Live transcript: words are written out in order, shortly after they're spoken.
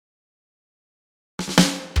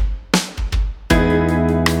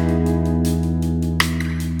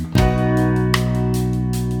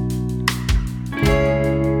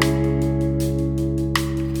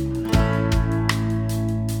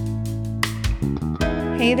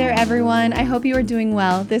Hey there, everyone. I hope you are doing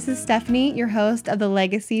well. This is Stephanie, your host of the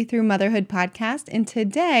Legacy Through Motherhood podcast, and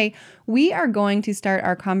today we are going to start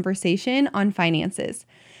our conversation on finances.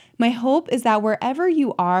 My hope is that wherever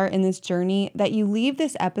you are in this journey, that you leave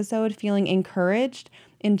this episode feeling encouraged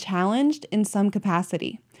and challenged in some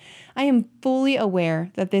capacity. I am fully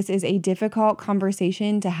aware that this is a difficult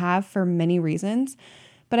conversation to have for many reasons,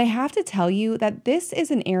 but I have to tell you that this is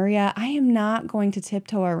an area I am not going to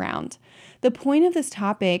tiptoe around. The point of this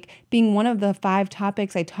topic, being one of the 5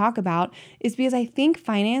 topics I talk about, is because I think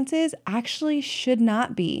finances actually should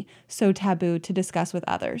not be so taboo to discuss with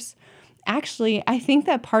others. Actually, I think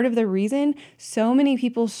that part of the reason so many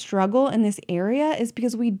people struggle in this area is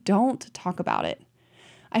because we don't talk about it.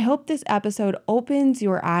 I hope this episode opens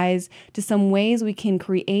your eyes to some ways we can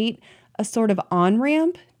create a sort of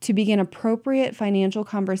on-ramp to begin appropriate financial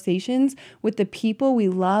conversations with the people we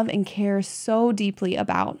love and care so deeply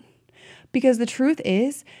about. Because the truth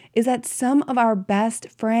is that some of our best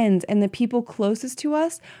friends and the people closest to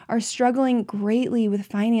us are struggling greatly with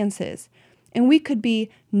finances, and we could be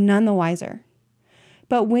none the wiser.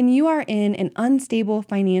 But when you are in an unstable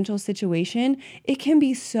financial situation, it can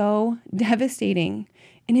be so devastating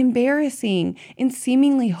and embarrassing and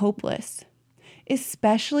seemingly hopeless,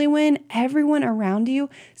 especially when everyone around you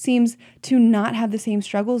seems to not have the same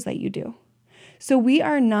struggles that you do. So we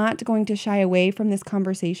are not going to shy away from this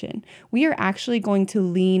conversation. We are actually going to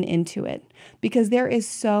lean into it because there is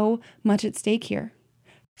so much at stake here.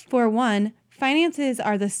 For one, finances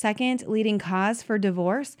are the second leading cause for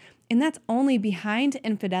divorce, and that's only behind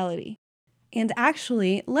infidelity. And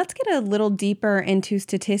actually, let's get a little deeper into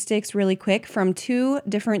statistics really quick from 2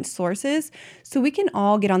 different sources so we can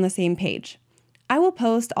all get on the same page. I will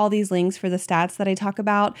post all these links for the stats that I talk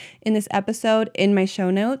about in this episode in my show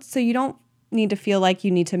notes, so you don't need to feel like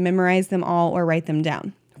you need to memorize them all or write them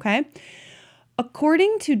down, okay?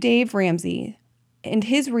 According to Dave Ramsey and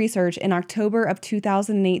his research in October of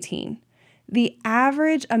 2018, the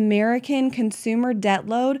average American consumer debt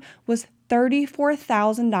load was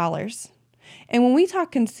 $34,000. And when we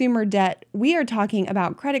talk consumer debt, we are talking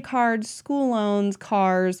about credit cards, school loans,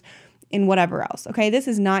 cars, and whatever else, okay? This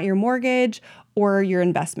is not your mortgage or your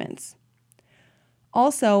investments.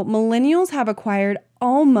 Also, millennials have acquired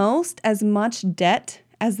almost as much debt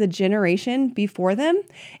as the generation before them,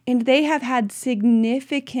 and they have had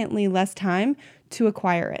significantly less time to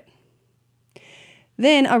acquire it.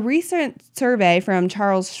 Then a recent survey from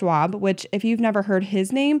Charles Schwab, which if you've never heard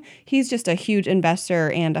his name, he's just a huge investor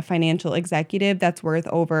and a financial executive that's worth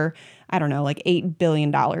over, like $8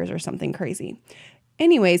 billion or something crazy.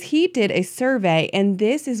 Anyways, he did a survey and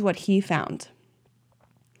this is what he found.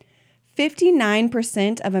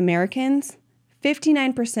 59% of Americans,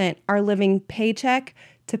 59% are living paycheck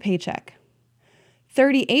to paycheck.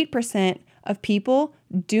 38% of people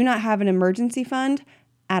do not have an emergency fund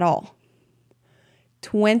at all.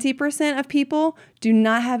 20% of people do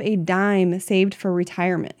not have a dime saved for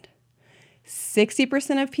retirement.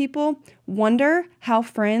 60% of people wonder how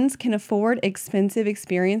friends can afford expensive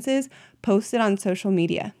experiences posted on social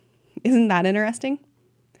media. Isn't that interesting?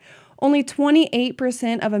 Only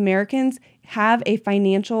 28% of Americans have a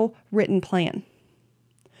financial written plan.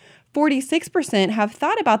 46% have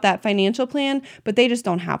thought about that financial plan, but they just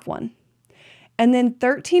don't have one. And then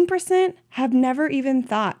 13% have never even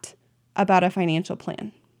thought about a financial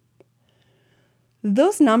plan.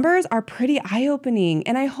 Those numbers are pretty eye-opening,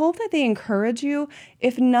 and I hope that they encourage you,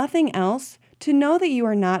 if nothing else, to know that you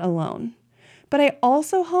are not alone. But I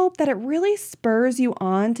also hope that it really spurs you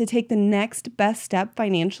on to take the next best step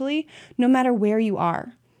financially, no matter where you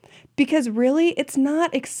are. Because really, it's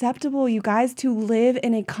not acceptable, you guys, to live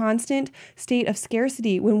in a constant state of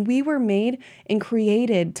scarcity when we were made and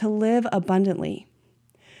created to live abundantly.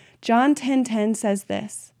 John 10:10 says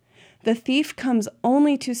this, "The thief comes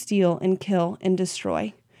only to steal and kill and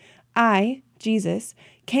destroy. I, Jesus,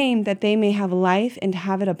 came that they may have life and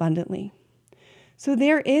have it abundantly." So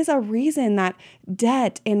there is a reason that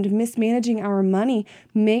debt and mismanaging our money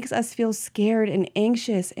makes us feel scared and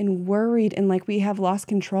anxious and worried and like we have lost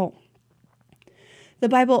control. The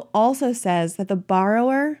Bible also says that the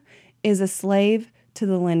borrower is a slave to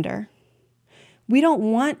the lender. We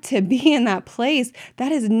don't want to be in that place.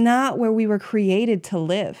 That is not where we were created to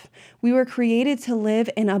live. We were created to live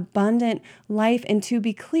an abundant life. And to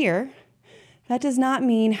be clear, that does not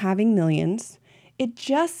mean having millions. It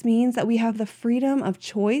just means that we have the freedom of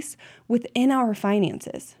choice within our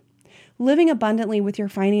finances. Living abundantly with your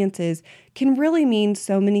finances can really mean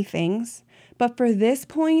so many things, but for this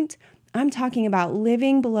point, I'm talking about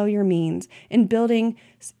living below your means and building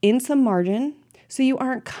in some margin so you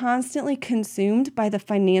aren't constantly consumed by the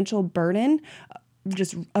financial burden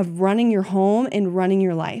just of running your home and running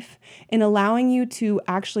your life and allowing you to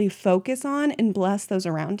actually focus on and bless those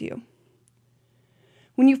around you.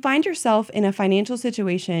 When you find yourself in a financial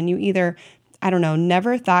situation you either,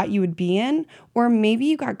 never thought you would be in, or maybe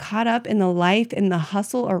you got caught up in the life and the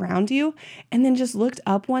hustle around you and then just looked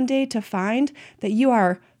up one day to find that you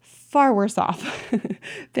are far worse off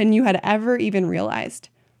than you had ever even realized,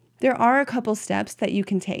 there are a couple steps that you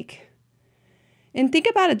can take. And think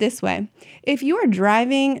about it this way. If you are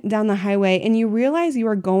driving down the highway and you realize you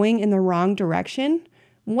are going in the wrong direction,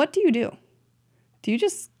 what do? Do you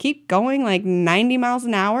just keep going like 90 miles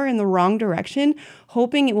an hour in the wrong direction,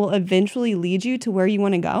 hoping it will eventually lead you to where you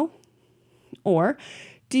want to go? Or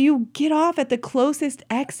do you get off at the closest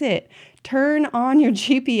exit, turn on your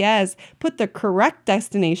GPS, put the correct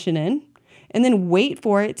destination in, and then wait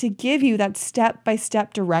for it to give you that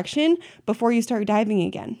step-by-step direction before you start driving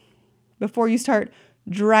again?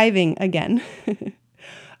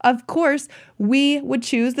 Of course, we would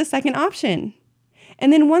choose the second option.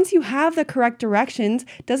 And then once you have the correct directions,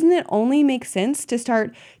 doesn't it only make sense to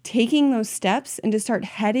start taking those steps and to start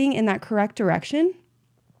heading in that correct direction?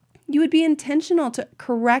 You would be intentional to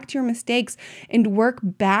correct your mistakes and work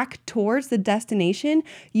back towards the destination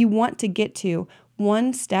you want to get to,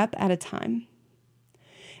 one step at a time.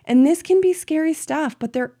 And this can be scary stuff,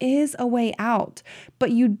 but there is a way out. But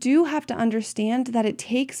you do have to understand that it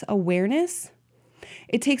takes awareness.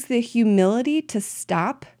 It takes the humility to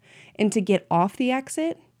stop and to get off the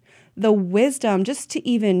exit, the wisdom just to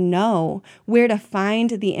even know where to find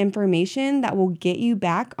the information that will get you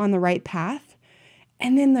back on the right path,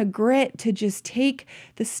 and then the grit to just take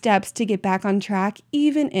the steps to get back on track,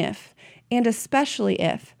 even if, and especially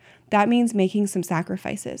if, that means making some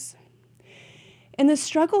sacrifices. And the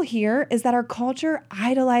struggle here is that our culture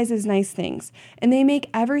idolizes nice things, and they make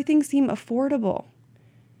everything seem affordable.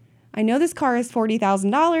 I know this car is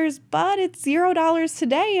 $40,000, but it's $0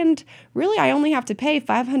 today, and really I only have to pay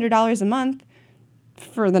 $500 a month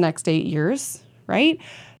for the next 8 years, right?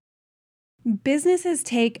 Businesses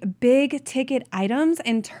take big ticket items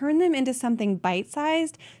and turn them into something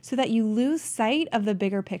bite-sized so that you lose sight of the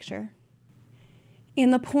bigger picture.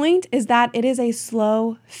 And the point is that it is a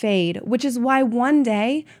slow fade, which is why one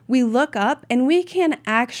day we look up and we can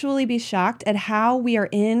actually be shocked at how we are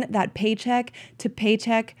in that paycheck to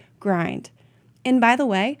paycheck grind. And by the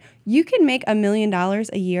way, you can make $1 million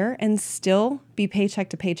a year and still be paycheck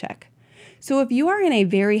to paycheck. So if you are in a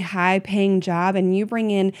very high paying job and you bring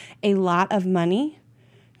in a lot of money,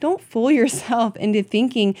 don't fool yourself into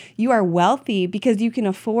thinking you are wealthy because you can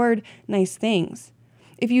afford nice things.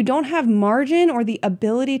 If you don't have margin or the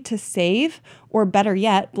ability to save, or better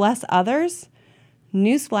yet, bless others,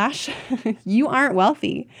 newsflash, you aren't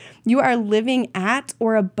wealthy. You are living at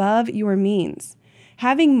or above your means.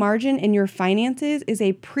 Having margin in your finances is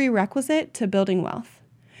a prerequisite to building wealth.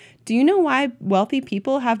 Do you know why wealthy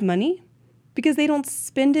people have money? Because they don't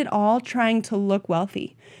spend it all trying to look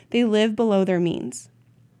wealthy. They live below their means.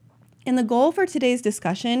 And the goal for today's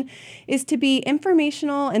discussion is to be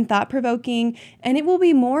informational and thought-provoking, and it will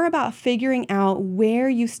be more about figuring out where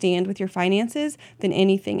you stand with your finances than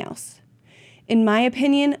anything else. In my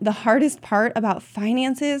opinion, the hardest part about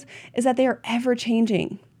finances is that they are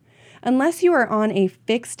ever-changing. Unless you are on a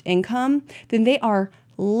fixed income, then they are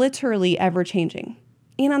literally ever-changing.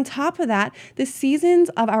 And on top of that, the seasons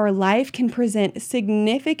of our life can present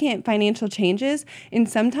significant financial changes, and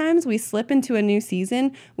sometimes we slip into a new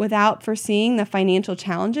season without foreseeing the financial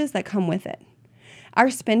challenges that come with it.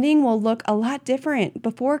 Our spending will look a lot different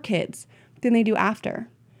before kids than they do after.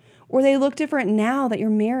 Or they look different now that you're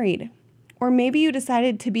married. Or maybe you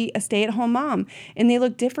decided to be a stay-at-home mom, and they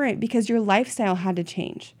look different because your lifestyle had to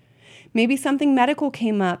change. Maybe something medical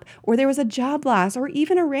came up, or there was a job loss, or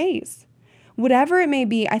even a raise. Whatever it may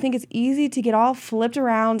be, I think it's easy to get all flipped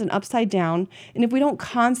around and upside down. And if we don't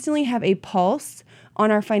constantly have a pulse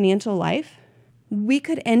on our financial life, we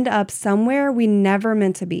could end up somewhere we never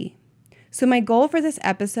meant to be. So my goal for this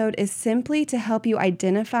episode is simply to help you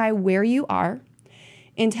identify where you are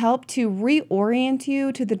and help to reorient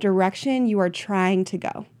you to the direction you are trying to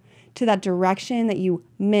go, to that direction that you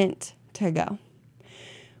meant to go.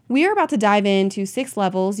 We are about to dive into 6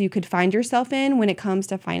 levels you could find yourself in when it comes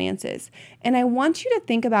to finances. And I want you to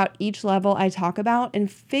think about each level I talk about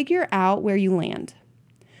and figure out where you land.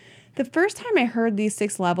 The first time I heard these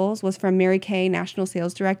 6 levels was from Mary Kay National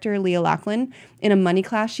Sales Director Leah Lachlan in a money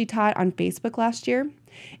class she taught on Facebook last year.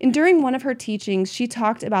 And during one of her teachings, she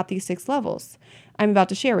talked about these 6 levels I'm about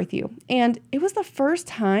to share with you. And it was the first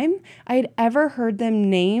time I had ever heard them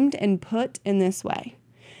named and put in this way.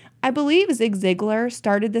 I believe Zig Ziglar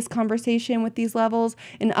started this conversation with these levels,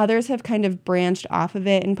 and others have kind of branched off of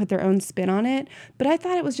it and put their own spin on it. But I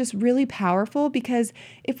thought it was just really powerful because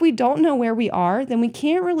if we don't know where we are, then we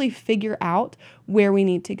can't really figure out where we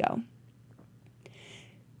need to go.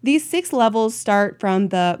 These 6 levels start from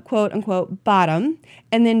the quote unquote bottom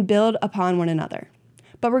and then build upon one another.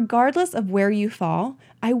 But regardless of where you fall,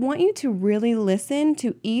 I want you to really listen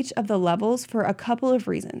to each of the levels for a couple of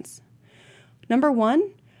reasons. Number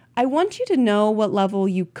 1, I want you to know what level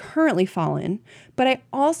you currently fall in, but I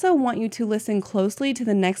also want you to listen closely to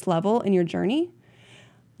the next level in your journey.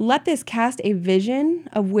 Let this cast a vision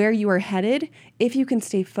of where you are headed if you can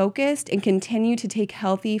stay focused and continue to take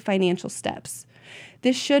healthy financial steps.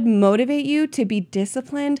 This should motivate you to be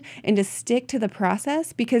disciplined and to stick to the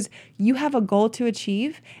process because you have a goal to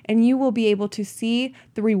achieve and you will be able to see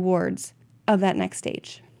the rewards of that next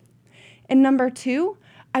stage. And number 2,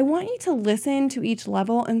 I want you to listen to each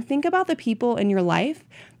level and think about the people in your life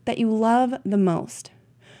that you love the most.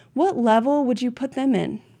 What level would you put them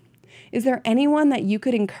in? Is there anyone that you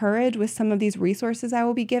could encourage with some of these resources I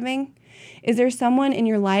will be giving? Is there someone in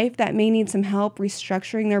your life that may need some help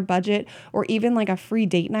restructuring their budget or even like a free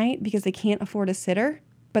date night because they can't afford a sitter,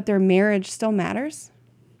 but their marriage still matters?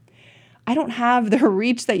 I don't have the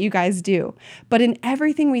reach that you guys do, but in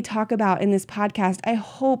everything we talk about in this podcast, I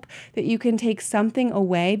hope that you can take something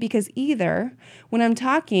away because either when I'm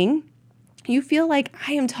talking, you feel like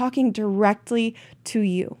I am talking directly to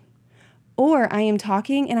you. Or I am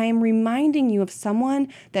talking and I am reminding you of someone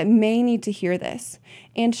that may need to hear this.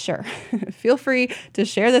 And sure, feel free to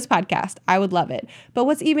share this podcast. I would love it. But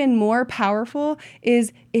what's even more powerful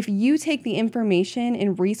is if you take the information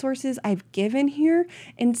and resources I've given here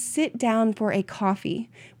and sit down for a coffee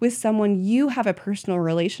with someone you have a personal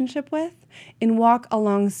relationship with and walk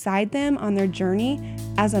alongside them on their journey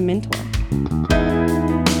as a mentor.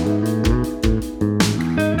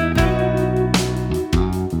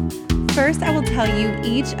 First, I will tell you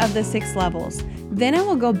each of the 6 levels. Then I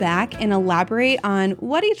will go back and elaborate on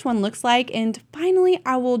what each one looks like. And finally,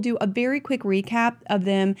 I will do a very quick recap of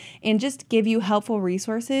them and just give you helpful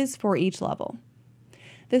resources for each level.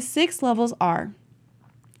 The 6 levels are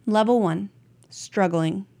level 1,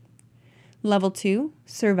 struggling. Level 2,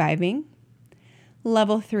 surviving.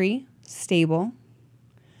 Level 3, stable.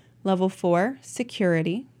 Level 4,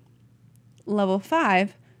 security. Level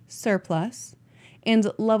 5, surplus.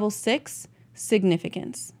 And level 6,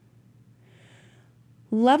 significance.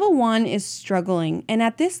 Level 1 is struggling, and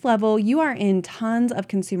at this level, you are in tons of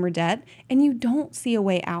consumer debt and you don't see a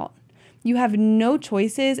way out. You have no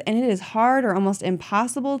choices, and it is hard or almost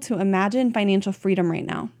impossible to imagine financial freedom right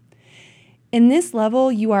now. In this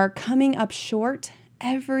level, you are coming up short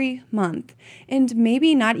every month and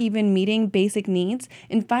maybe not even meeting basic needs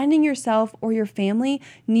and finding yourself or your family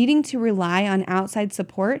needing to rely on outside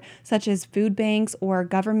support such as food banks or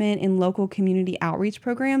government and local community outreach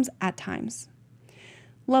programs at times.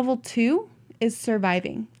 Level 2 is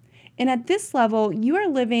surviving. And at this level, you are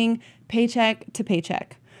living paycheck to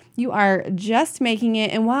paycheck. You are just making it,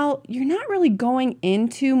 and while you're not really going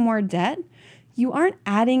into more debt, you aren't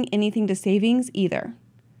adding anything to savings either.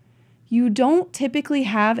 You don't typically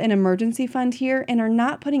have an emergency fund here and are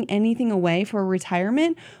not putting anything away for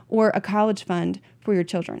retirement or a college fund for your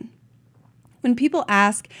children. When people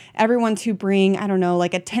ask everyone to bring,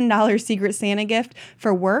 like a $10 Secret Santa gift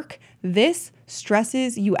for work, this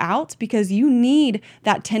stresses you out because you need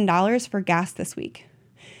that $10 for gas this week.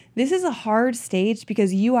 This is a hard stage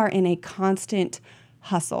because you are in a constant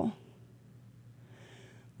hustle.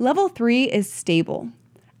 Level 3 is stable.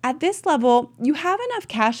 At this level, you have enough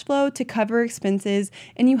cash flow to cover expenses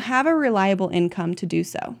and you have a reliable income to do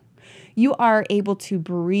so. You are able to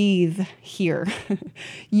breathe here.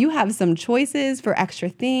 You have some choices for extra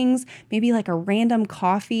things, maybe like a random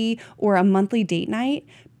coffee or a monthly date night,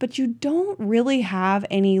 but you don't really have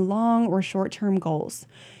any long or short-term goals.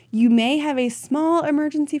 You may have a small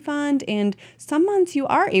emergency fund, and some months you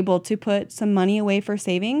are able to put some money away for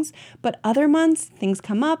savings, but other months things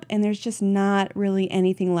come up and there's just not really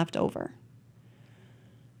anything left over.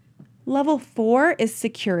 Level 4 is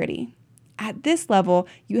security. At this level,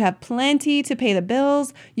 you have plenty to pay the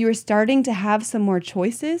bills, you are starting to have some more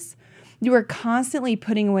choices, you are constantly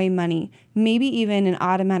putting away money, maybe even an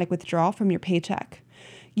automatic withdrawal from your paycheck.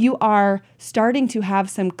 You are starting to have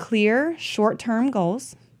some clear short-term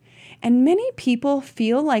goals. And many people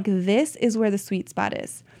feel like this is where the sweet spot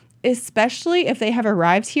is, especially if they have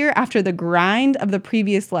arrived here after the grind of the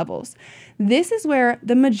previous levels. This is where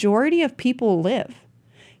the majority of people live.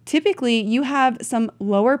 Typically, you have some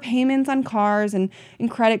lower payments on cars and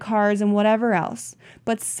credit cards and whatever else.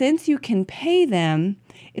 But since you can pay them,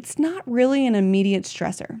 it's not really an immediate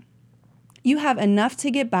stressor. You have enough to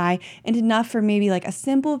get by and enough for maybe like a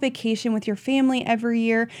simple vacation with your family every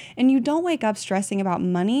year, and you don't wake up stressing about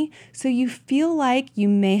money, so you feel like you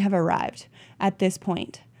may have arrived at this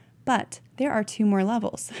point. But there are 2 more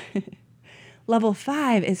levels. Level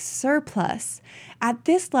 5 is surplus. At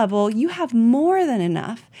this level, you have more than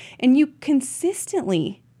enough, and you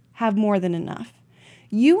consistently have more than enough.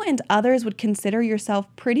 You and others would consider yourself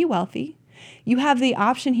pretty wealthy. You have the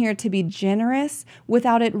option here to be generous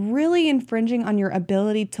without it really infringing on your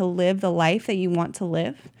ability to live the life that you want to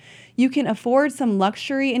live. You can afford some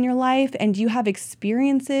luxury in your life, and you have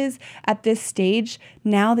experiences at this stage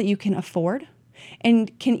now that you can afford,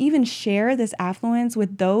 and can even share this affluence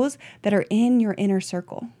with those that are in your inner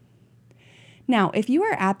circle. Now, if you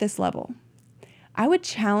are at this level, I would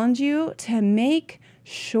challenge you to make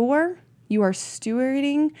sure you are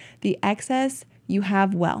stewarding the excess you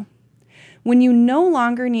have well. When you no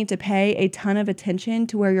longer need to pay a ton of attention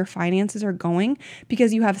to where your finances are going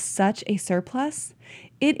because you have such a surplus,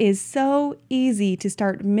 it is so easy to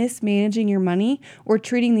start mismanaging your money or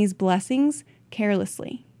treating these blessings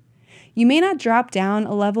carelessly. You may not drop down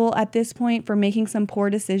a level at this point for making some poor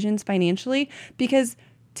decisions financially because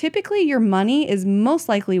typically your money is most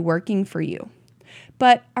likely working for you.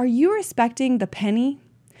 But are you respecting the penny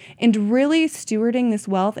and really stewarding this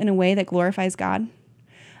wealth in a way that glorifies God?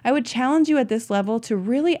 I would challenge you at this level to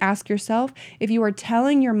really ask yourself if you are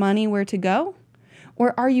telling your money where to go,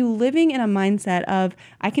 or are you living in a mindset of,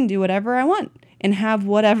 I can do whatever I want and have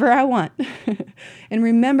whatever I want. And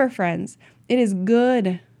remember, friends, it is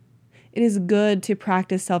good to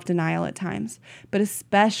practice self-denial at times, but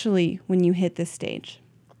especially when you hit this stage.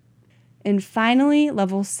 And finally,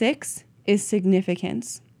 level 6 is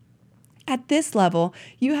significance. At this level,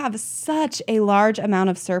 you have such a large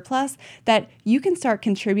amount of surplus that you can start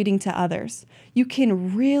contributing to others. You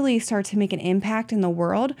can really start to make an impact in the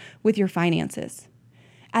world with your finances.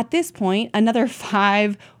 At this point, another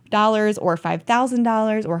 $5 or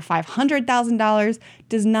 $5,000 or $500,000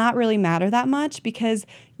 does not really matter that much because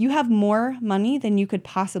you have more money than you could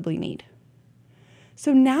possibly need.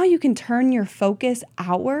 So now you can turn your focus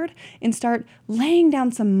outward and start laying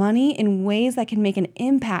down some money in ways that can make an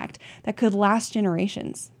impact that could last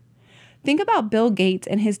generations. Think about Bill Gates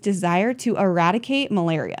and his desire to eradicate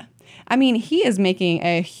malaria. I mean, he is making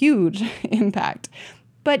a huge impact,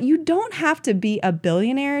 but you don't have to be a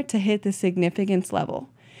billionaire to hit the significance level.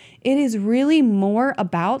 It is really more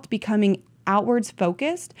about becoming outwards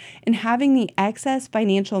focused and having the excess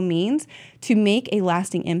financial means to make a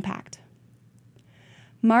lasting impact.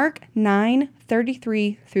 Mark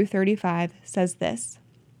 9:33-35 says this.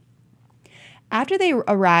 After they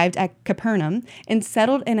arrived at Capernaum and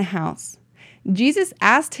settled in a house, Jesus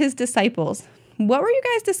asked his disciples, "What were you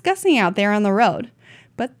guys discussing out there on the road?"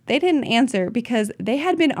 But they didn't answer because they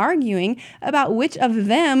had been arguing about which of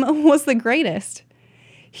them was the greatest.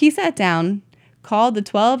 He sat down, called the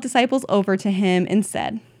 12 disciples over to him, and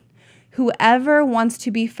said, "Whoever wants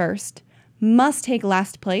to be first must take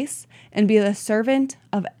last place and be the servant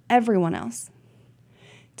of everyone else."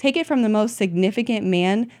 Take it from the most significant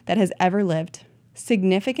man that has ever lived.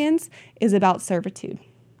 Significance is about servitude.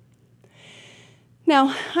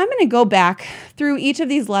 Now, I'm going to go back through each of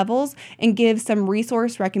these levels and give some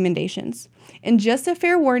resource recommendations. And just a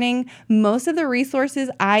fair warning, most of the resources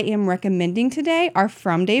I am recommending today are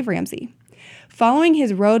from Dave Ramsey. Following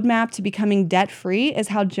his roadmap to becoming debt-free is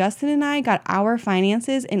how Justin and I got our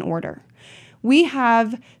finances in order. We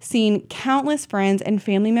have seen countless friends and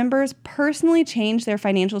family members personally change their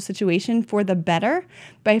financial situation for the better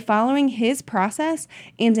by following his process,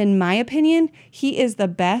 and in my opinion, he is the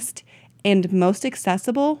best and most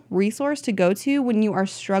accessible resource to go to when you are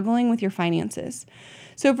struggling with your finances.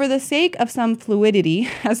 So for the sake of some fluidity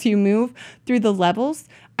as you move through the levels,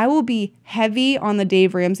 I will be heavy on the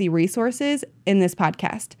Dave Ramsey resources in this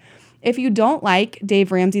podcast. If you don't like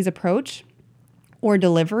Dave Ramsey's approach or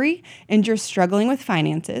delivery and you're struggling with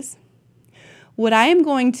finances, what I am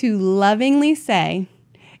going to lovingly say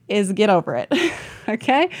is get over it,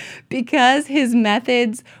 okay? Because his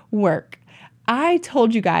methods work. I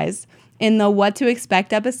told you guys in the What to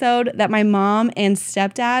Expect episode that my mom and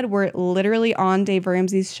stepdad were literally on Dave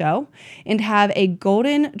Ramsey's show and have a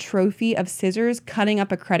golden trophy of scissors cutting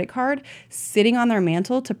up a credit card sitting on their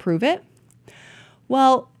mantle to prove it.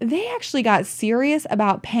 Well, they actually got serious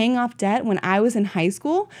about paying off debt when I was in high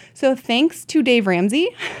school. So thanks to Dave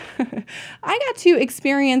Ramsey, I got to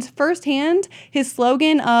experience firsthand his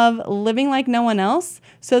slogan of living like no one else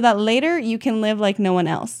so that later you can live like no one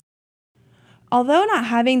else. Although not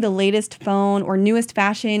having the latest phone or newest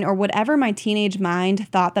fashion or whatever my teenage mind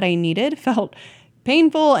thought that I needed felt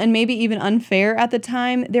painful and maybe even unfair at the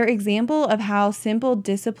time, their example of how simple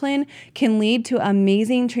discipline can lead to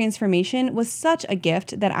amazing transformation was such a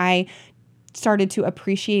gift that I started to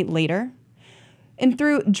appreciate later. And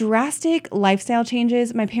through drastic lifestyle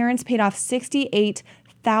changes, my parents paid off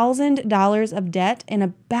 $68,000 of debt in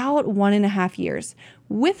about 1.5 years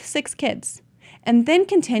with 6 kids, and then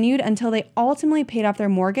continued until they ultimately paid off their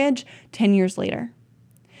mortgage 10 years later.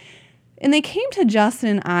 And they came to Justin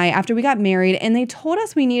and I after we got married, and they told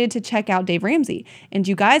us we needed to check out Dave Ramsey. And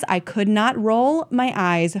you guys, I could not roll my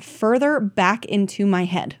eyes further back into my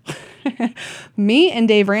head. Me and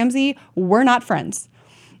Dave Ramsey were not friends.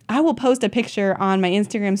 I will post a picture on my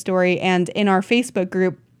Instagram story and in our Facebook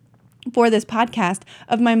group for this podcast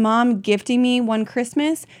of my mom gifting me one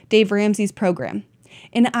Christmas Dave Ramsey's program.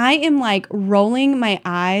 And I am like rolling my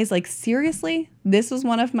eyes, like, seriously, this was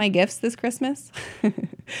one of my gifts this Christmas?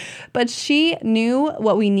 But she knew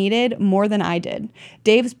what we needed more than I did.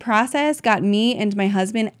 Dave's process got me and my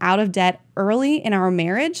husband out of debt early in our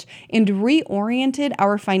marriage and reoriented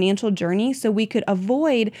our financial journey so we could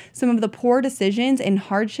avoid some of the poor decisions and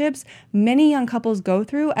hardships many young couples go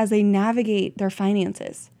through as they navigate their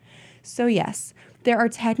finances. So yes, there are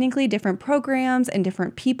technically different programs and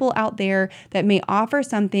different people out there that may offer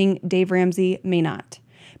something Dave Ramsey may not.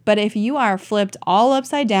 But if you are flipped all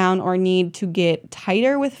upside down or need to get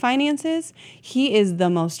tighter with finances, he is the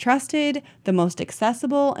most trusted, the most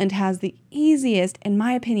accessible, and has the easiest, in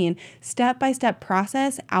my opinion, step-by-step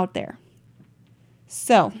process out there.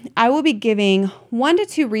 So I will be giving 1 to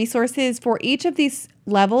 2 resources for each of these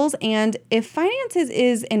levels. And if finances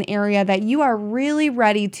is an area that you are really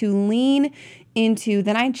ready to lean into,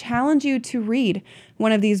 then I challenge you to read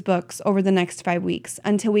one of these books over the next 5 weeks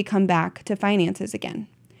until we come back to finances again.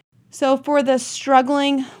 So for the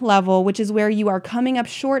struggling level, which is where you are coming up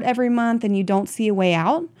short every month and you don't see a way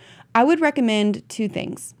out, I would recommend 2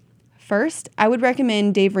 things. First, I would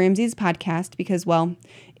recommend Dave Ramsey's podcast because, well,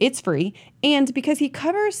 it's free, and because he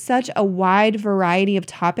covers such a wide variety of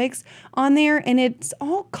topics on there, and it's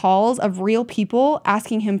all calls of real people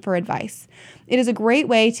asking him for advice. It is a great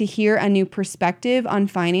way to hear a new perspective on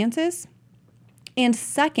finances. And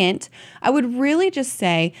second, I would really just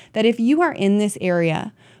say that if you are in this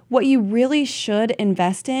area, what you really should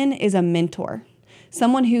invest in is a mentor.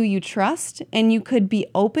 Someone who you trust and you could be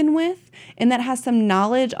open with, and that has some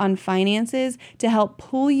knowledge on finances to help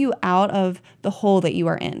pull you out of the hole that you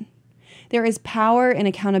are in. There is power in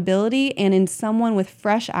accountability and in someone with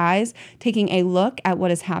fresh eyes taking a look at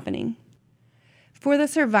what is happening. For the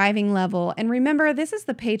surviving level, and remember, this is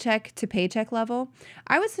the paycheck to paycheck level,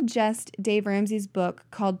 I would suggest Dave Ramsey's book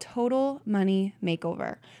called Total Money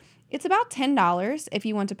Makeover. It's about $10 if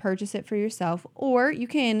you want to purchase it for yourself, or you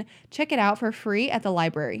can check it out for free at the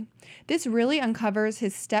library. This really uncovers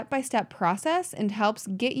his step-by-step process and helps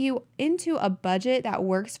get you into a budget that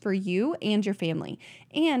works for you and your family,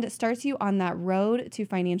 and starts you on that road to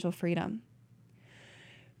financial freedom.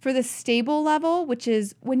 For the stable level, which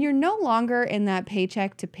is when you're no longer in that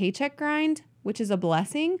paycheck to paycheck grind, which is a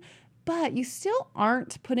blessing, but you still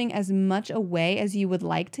aren't putting as much away as you would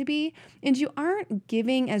like to be, and you aren't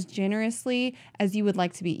giving as generously as you would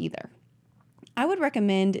like to be either. I would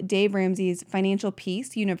recommend Dave Ramsey's Financial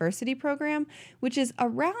Peace University program, which is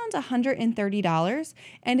around $130,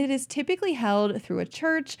 and it is typically held through a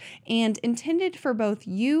church and intended for both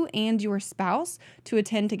you and your spouse to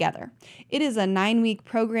attend together. It is a 9-week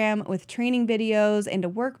program with training videos and a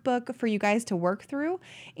workbook for you guys to work through,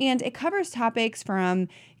 and it covers topics from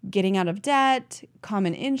getting out of debt,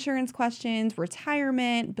 common insurance questions,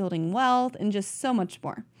 retirement, building wealth, and just so much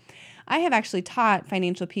more. I have actually taught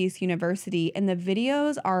Financial Peace University, and the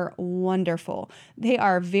videos are wonderful. They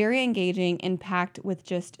are very engaging and packed with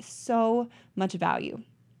just so much value.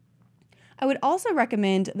 I would also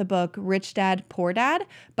recommend the book Rich Dad, Poor Dad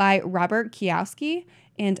by Robert Kiyosaki,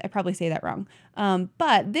 and I probably say that wrong.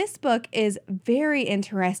 But this book is very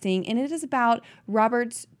interesting, and it is about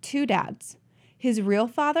Robert's 2 dads. His real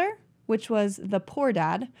father, which was the poor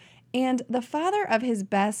dad, and the father of his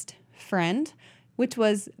best friend, which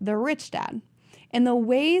was the rich dad, and the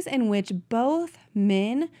ways in which both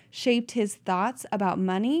men shaped his thoughts about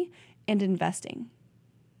money and investing.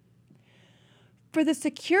 For the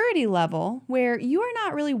security level, where you are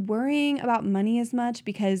not really worrying about money as much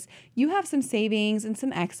because you have some savings and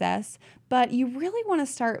some excess, but you really want to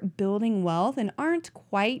start building wealth and aren't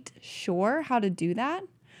quite sure how to do that,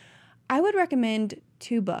 I would recommend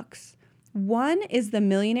 2 books. One is The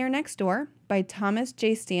Millionaire Next Door by Thomas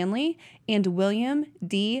J. Stanley and William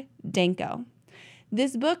D. Danko.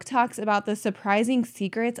 This book talks about the surprising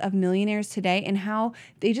secrets of millionaires today and how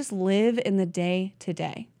they just live in the day to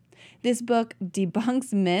day. This book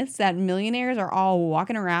debunks myths that millionaires are all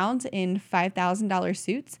walking around in $5,000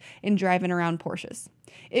 suits and driving around Porsches.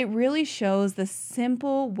 It really shows the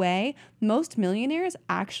simple way most millionaires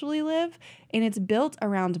actually live, and it's built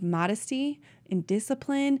around modesty and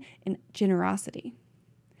discipline and generosity.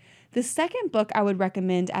 The second book I would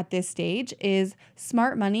recommend at this stage is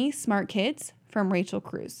Smart Money, Smart Kids from Rachel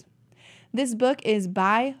Cruz. This book is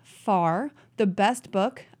by far the best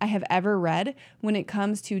book I have ever read when it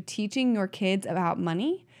comes to teaching your kids about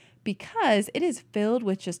money, because it is filled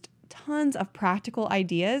with just tons of practical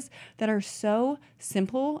ideas that are so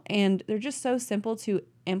simple, and they're just so simple to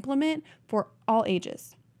implement for all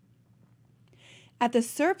ages. At the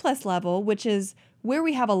surplus level, which is where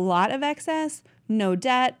we have a lot of excess, no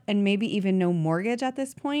debt, and maybe even no mortgage at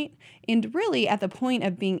this point, and really at the point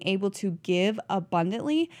of being able to give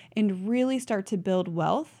abundantly and really start to build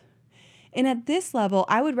wealth. And at this level,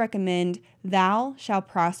 I would recommend Thou Shalt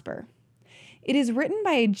Prosper. It is written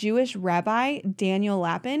by a Jewish rabbi, Daniel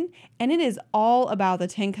Lapin, and it is all about the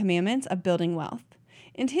 10 commandments of building wealth.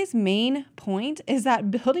 And his main point is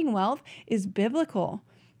that building wealth is biblical.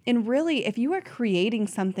 And really, if you are creating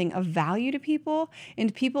something of value to people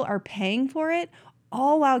and people are paying for it,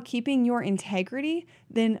 all while keeping your integrity,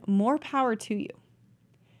 then more power to you.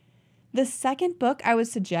 The second book I would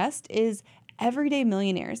suggest is Everyday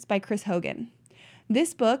Millionaires by Chris Hogan.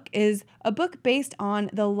 This book is a book based on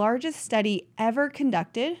the largest study ever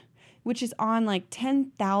conducted, which is on like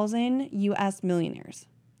 10,000 US millionaires.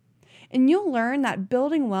 And you'll learn that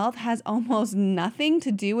building wealth has almost nothing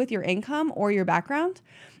to do with your income or your background.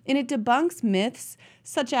 And it debunks myths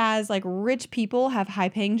such as like rich people have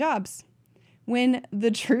high-paying jobs. When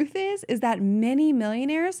the truth is that many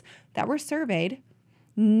millionaires that were surveyed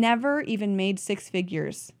never even made 6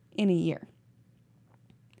 figures in a year.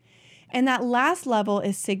 And that last level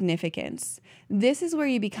is significance. This is where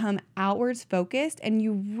you become outwards focused and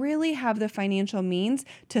you really have the financial means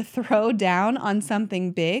to throw down on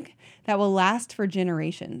something big that will last for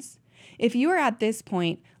generations. If you are at this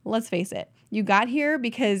point, let's face it, you got here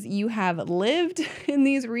because you have lived in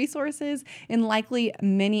these resources and likely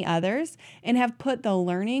many others and have put the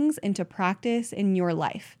learnings into practice in your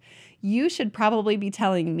life. You should probably be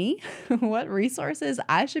telling me what resources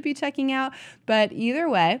I should be checking out. But either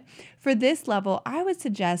way, for this level, I would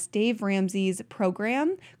suggest Dave Ramsey's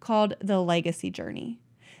program called The Legacy Journey.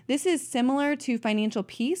 This is similar to Financial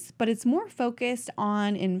Peace, but it's more focused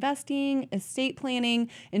on investing, estate planning,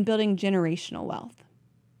 and building generational wealth.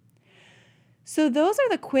 So those are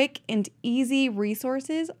the quick and easy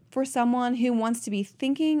resources for someone who wants to be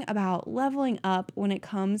thinking about leveling up when it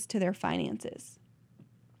comes to their finances.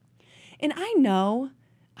 And I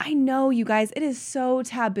know, you guys, it is so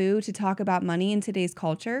taboo to talk about money in today's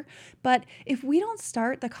culture, but if we don't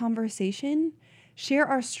start the conversation, share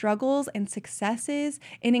our struggles and successes,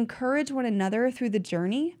 and encourage one another through the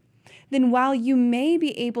journey, then while you may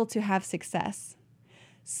be able to have success,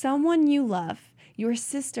 someone you love, your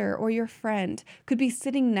sister or your friend, could be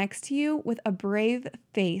sitting next to you with a brave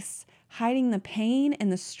face, hiding the pain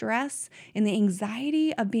and the stress and the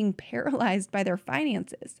anxiety of being paralyzed by their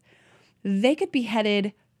finances. They could be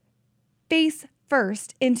headed face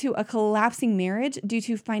first into a collapsing marriage due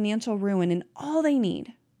to financial ruin, and all they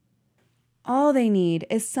need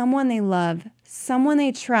is someone they love, someone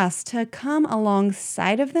they trust to come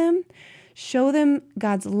alongside of them, show them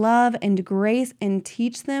God's love and grace, and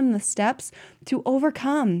teach them the steps to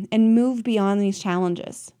overcome and move beyond these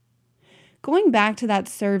challenges. Going back to that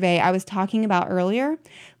survey I was talking about earlier,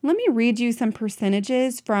 let me read you some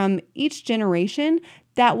percentages from each generation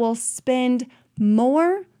that will spend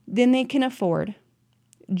more than they can afford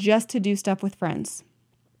just to do stuff with friends.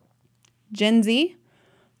 Gen Z,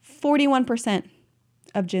 41%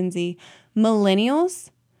 of Gen Z. Millennials,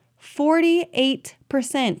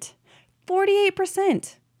 48%.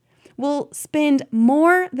 48% will spend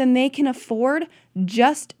more than they can afford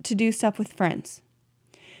just to do stuff with friends.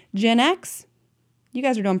 Gen X, you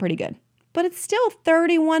guys are doing pretty good, but it's still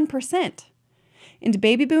 31%. And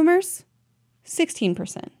baby boomers,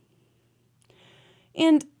 16%.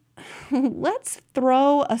 And let's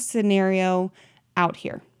throw a scenario out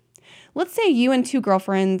here. Let's say you and two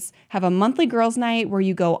girlfriends have a monthly girls' night where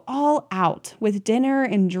you go all out with dinner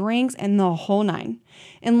and drinks and the whole nine.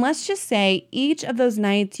 And let's just say each of those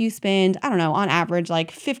nights you spend, I don't know, on average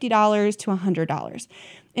like $50 to $100.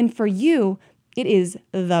 And for you, it is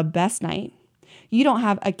the best night. You don't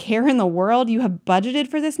have a care in the world. You have budgeted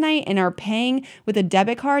for this night and are paying with a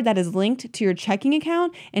debit card that is linked to your checking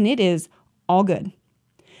account, and it is all good.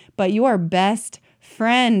 But your best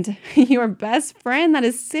friend that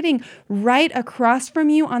is sitting right across from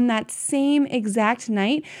you on that same exact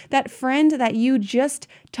night, that friend that you just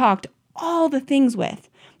talked all the things with,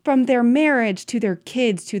 from their marriage to their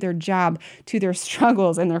kids, to their job, to their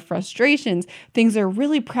struggles and their frustrations, things they're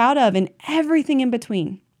really proud of, and everything in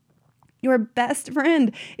between. Your best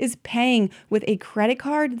friend is paying with a credit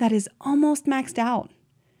card that is almost maxed out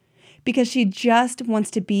because she just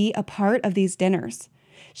wants to be a part of these dinners.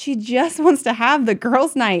 She just wants to have the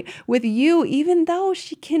girls' night with you, even though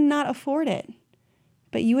she cannot afford it.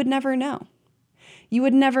 But you would never know. You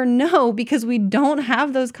would never know because we don't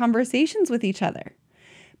have those conversations with each other.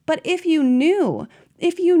 But if you knew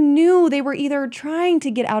they were either trying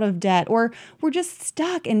to get out of debt or were just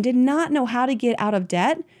stuck and did not know how to get out of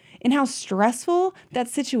debt and how stressful that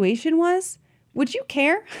situation was, would you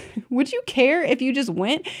care? Would you care if you just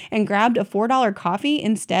went and grabbed a $4 coffee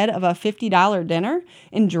instead of a $50 dinner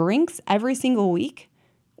and drinks every single week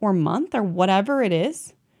or month or whatever it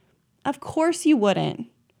is? Of course you wouldn't.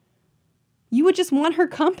 You would just want her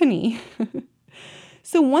company.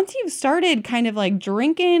 So once you've started kind of like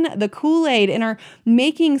drinking the Kool-Aid and are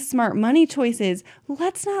making smart money choices,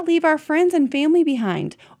 let's not leave our friends and family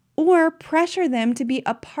behind or pressure them to be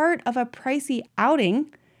a part of a pricey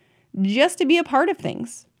outing just to be a part of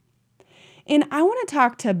things. And I want to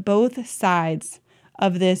talk to both sides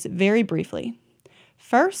of this very briefly.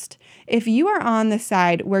 First, if you are on the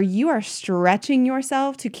side where you are stretching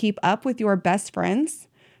yourself to keep up with your best friends,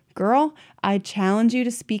 girl, I challenge you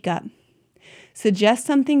to speak up. Suggest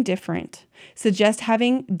something different. Suggest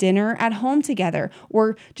having dinner at home together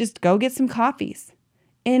or just go get some coffees.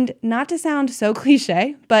 And not to sound so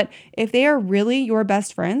cliche, but if they are really your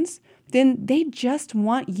best friends, then they just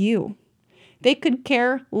want you. They could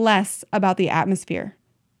care less about the atmosphere.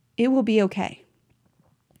 It will be okay.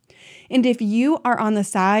 And if you are on the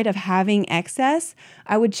side of having excess,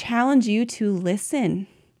 I would challenge you to listen.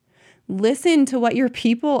 Listen to what your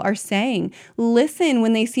people are saying. Listen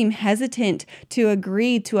when they seem hesitant to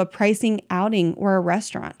agree to a pricing outing or a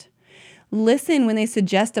restaurant. Listen when they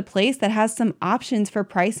suggest a place that has some options for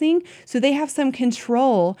pricing so they have some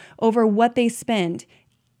control over what they spend,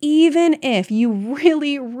 even if you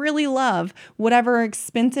really, really love whatever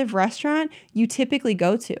expensive restaurant you typically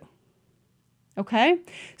go to. Okay?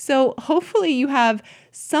 So hopefully you have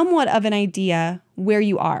somewhat of an idea where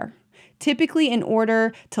you are. Typically, in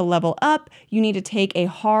order to level up, you need to take a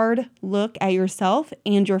hard look at yourself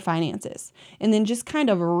and your finances, and then just kind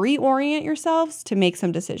of reorient yourselves to make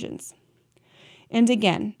some decisions. And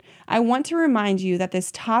again, I want to remind you that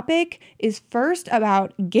this topic is first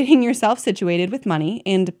about getting yourself situated with money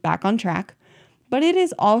and back on track, but it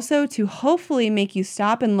is also to hopefully make you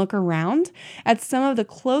stop and look around at some of the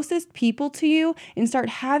closest people to you and start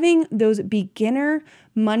having those beginner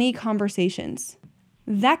money conversations.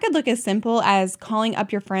 That could look as simple as calling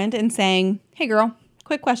up your friend and saying, "Hey girl,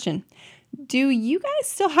 quick question. Do you guys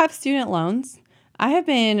still have student loans? I have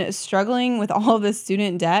been struggling with all of this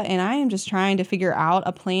student debt and I am just trying to figure out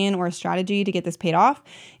a plan or a strategy to get this paid off.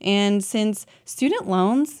 And since student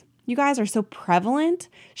loans, you guys are so prevalent,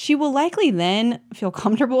 she will likely then feel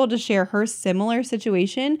comfortable to share her similar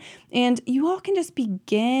situation. And you all can just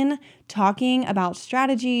begin talking about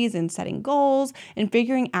strategies and setting goals and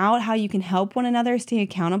figuring out how you can help one another stay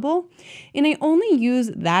accountable. And I only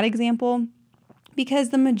use that example because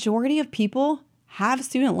the majority of people have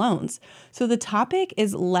student loans. So the topic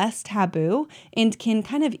is less taboo and can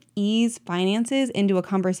kind of ease finances into a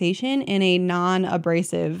conversation in a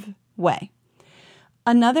non-abrasive way.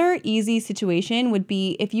 Another easy situation would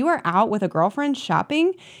be if you are out with a girlfriend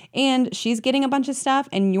shopping and she's getting a bunch of stuff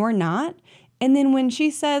and you're not. And then when she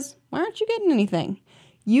says, "Why aren't you getting anything?"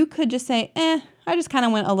 You could just say, I just kind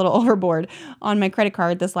of went a little overboard on my credit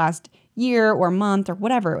card this last year or month or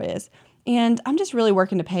whatever it is. And I'm just really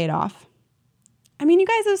working to pay it off. I mean, you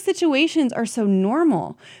guys, those situations are so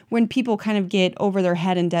normal when people kind of get over their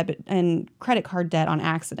head in debit and credit card debt on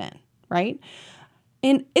accident, right?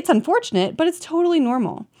 And it's unfortunate, but it's totally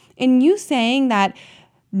normal. And you saying that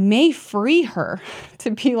may free her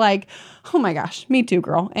to be like, "Oh my gosh, me too,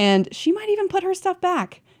 girl." And she might even put her stuff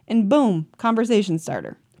back and boom, conversation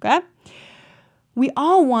starter, okay? We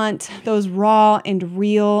all want those raw and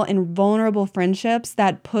real and vulnerable friendships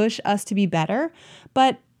that push us to be better,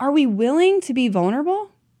 but are we willing to be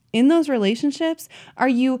vulnerable in those relationships? Are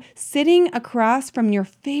you sitting across from your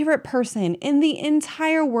favorite person in the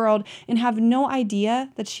entire world and have no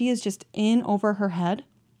idea that she is just in over her head?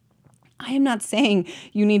 I am not saying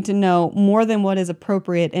you need to know more than what is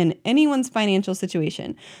appropriate in anyone's financial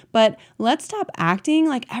situation, but let's stop acting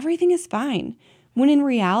like everything is fine, when in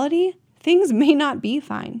reality, things may not be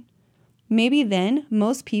fine. Maybe then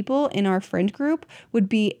most people in our friend group would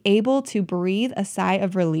be able to breathe a sigh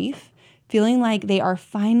of relief, feeling like they are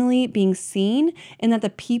finally being seen and that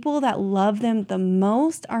the people that love them the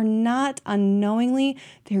most are not unknowingly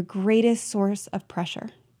their greatest source of pressure.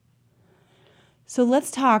 So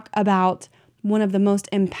let's talk about one of the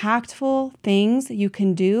most impactful things you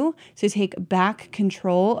can do to take back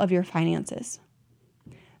control of your finances.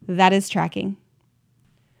 That is tracking.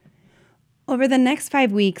 Over the next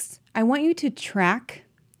 5 weeks, I want you to track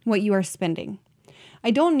what you are spending.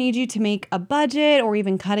 I don't need you to make a budget or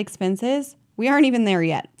even cut expenses. We aren't even there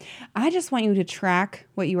yet. I just want you to track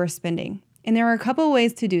what you are spending. And there are a couple of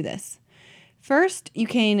ways to do this. First, you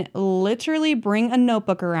can literally bring a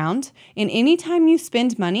notebook around, and anytime you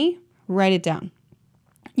spend money, write it down.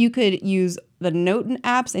 You could use the note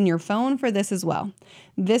apps in your phone for this as well.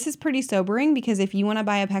 This is pretty sobering because if you want to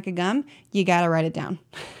buy a pack of gum, you got to write it down.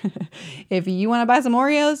 If you want to buy some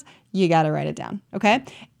Oreos, you got to write it down, okay?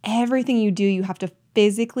 Everything you do, you have to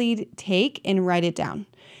physically take and write it down.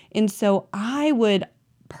 And so I would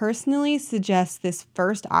personally suggest this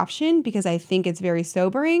first option because I think it's very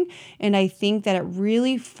sobering, and I think that it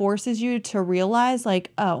really forces you to realize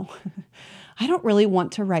like, oh, I don't really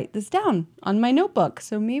want to write this down on my notebook.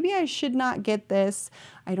 So maybe I should not get this,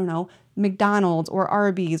 I don't know, McDonald's or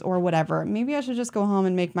Arby's or whatever. Maybe I should just go home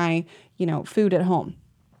and make my, food at home.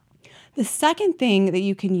 The second thing that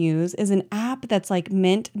you can use is an app that's like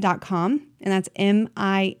mint.com, and that's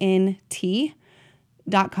mint.com,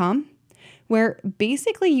 where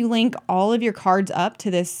basically you link all of your cards up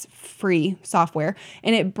to this free software,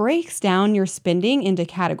 and it breaks down your spending into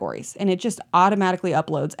categories, and it just automatically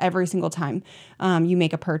uploads every single time you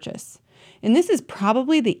make a purchase. And this is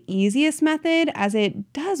probably the easiest method as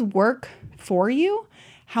it does work for you.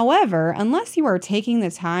 However, unless you are taking the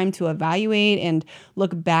time to evaluate and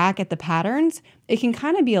look back at the patterns, it can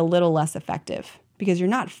kind of be a little less effective because you're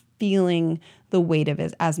not feeling the weight of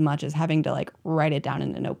it as much as having to write it down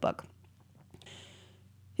in a notebook.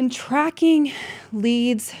 And tracking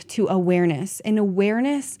leads to awareness, and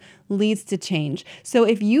awareness leads to change. So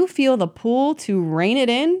if you feel the pull to rein it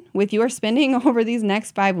in with your spending over these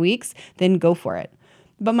next 5 weeks, then go for it.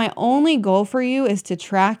 But my only goal for you is to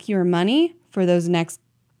track your money for those next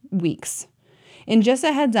weeks. And just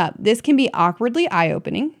a heads up, this can be awkwardly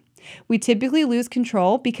eye-opening. We typically lose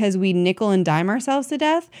control because we nickel and dime ourselves to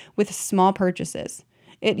death with small purchases.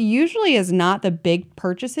 It usually is not the big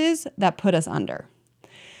purchases that put us under.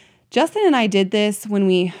 Justin and I did this when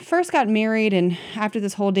we first got married and after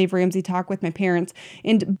this whole Dave Ramsey talk with my parents,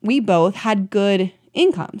 and we both had good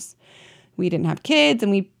incomes. We didn't have kids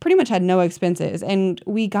and we pretty much had no expenses, and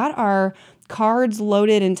we got our cards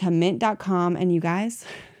loaded into mint.com, and you guys,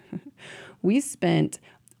 we spent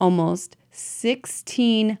almost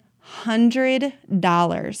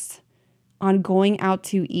 $1,600 on going out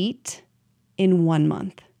to eat in 1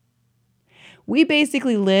 month. We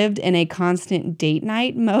basically lived in a constant date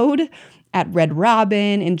night mode at Red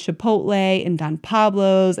Robin and Chipotle and Don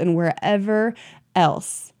Pablo's and wherever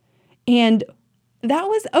else. And that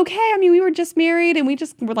was okay. I mean, we were just married and we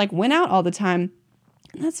just went out all the time.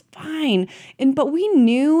 And that's fine. But we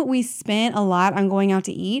knew we spent a lot on going out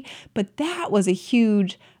to eat, but that was a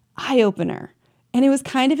huge eye-opener. And it was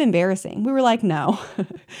kind of embarrassing. We were like, no,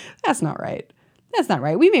 that's not right. That's not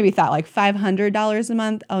right. We maybe thought $500 a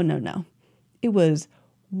month. Oh, no. It was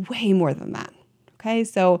way more than that. Okay,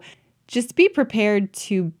 so just be prepared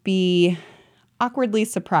to be awkwardly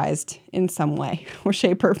surprised in some way or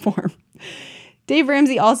shape or form. Dave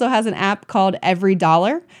Ramsey also has an app called Every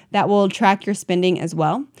Dollar that will track your spending as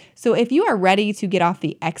well. So if you are ready to get off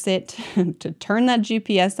the exit, to turn that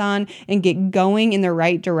GPS on and get going in the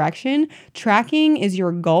right direction, tracking is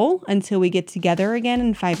your goal until we get together again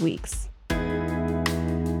in 5 weeks.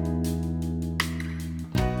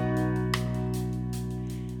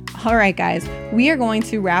 All right, guys, we are going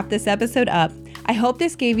to wrap this episode up. I hope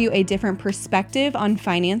this gave you a different perspective on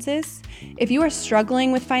finances. If you are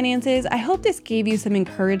struggling with finances, I hope this gave you some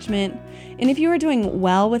encouragement. And if you are doing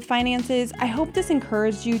well with finances, I hope this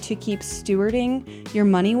encouraged you to keep stewarding your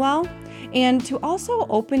money well and to also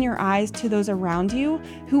open your eyes to those around you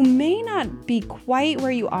who may not be quite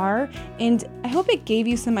where you are. And I hope it gave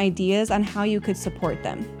you some ideas on how you could support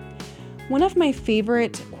them. One of my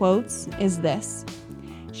favorite quotes is this: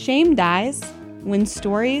 "Shame dies when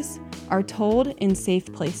stories are told in safe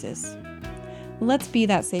places." Let's be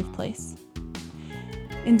that safe place.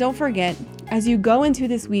 And don't forget, as you go into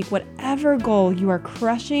this week, whatever goal you are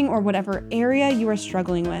crushing or whatever area you are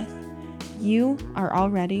struggling with, you are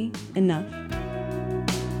already enough.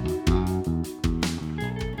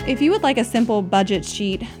 If you would like a simple budget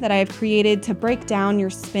sheet that I have created to break down your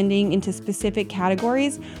spending into specific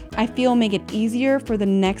categories I feel make it easier for the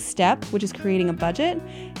next step, which is creating a budget,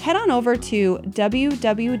 head on over to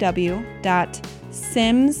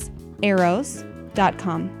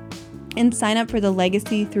www.simsarrows.com and sign up for the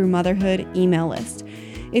Legacy Through Motherhood email list.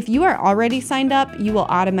 If you are already signed up, you will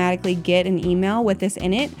automatically get an email with this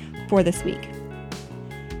in it for this week.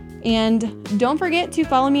 And don't forget to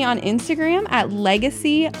follow me on Instagram at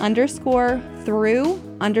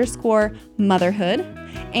legacy_through_motherhood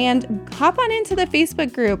and hop on into the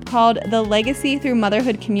Facebook group called the Legacy Through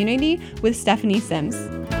Motherhood Community with Stephanie Sims.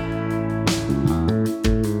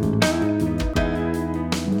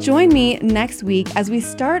 Join me next week as we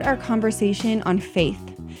start our conversation on faith.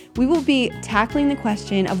 We will be tackling the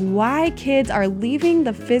question of why kids are leaving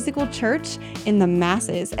the physical church in the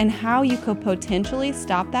masses and how you could potentially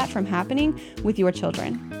stop that from happening with your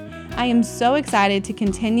children. I am so excited to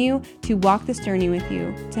continue to walk this journey with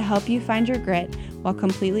you to help you find your grit while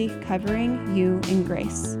completely covering you in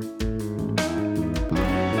grace.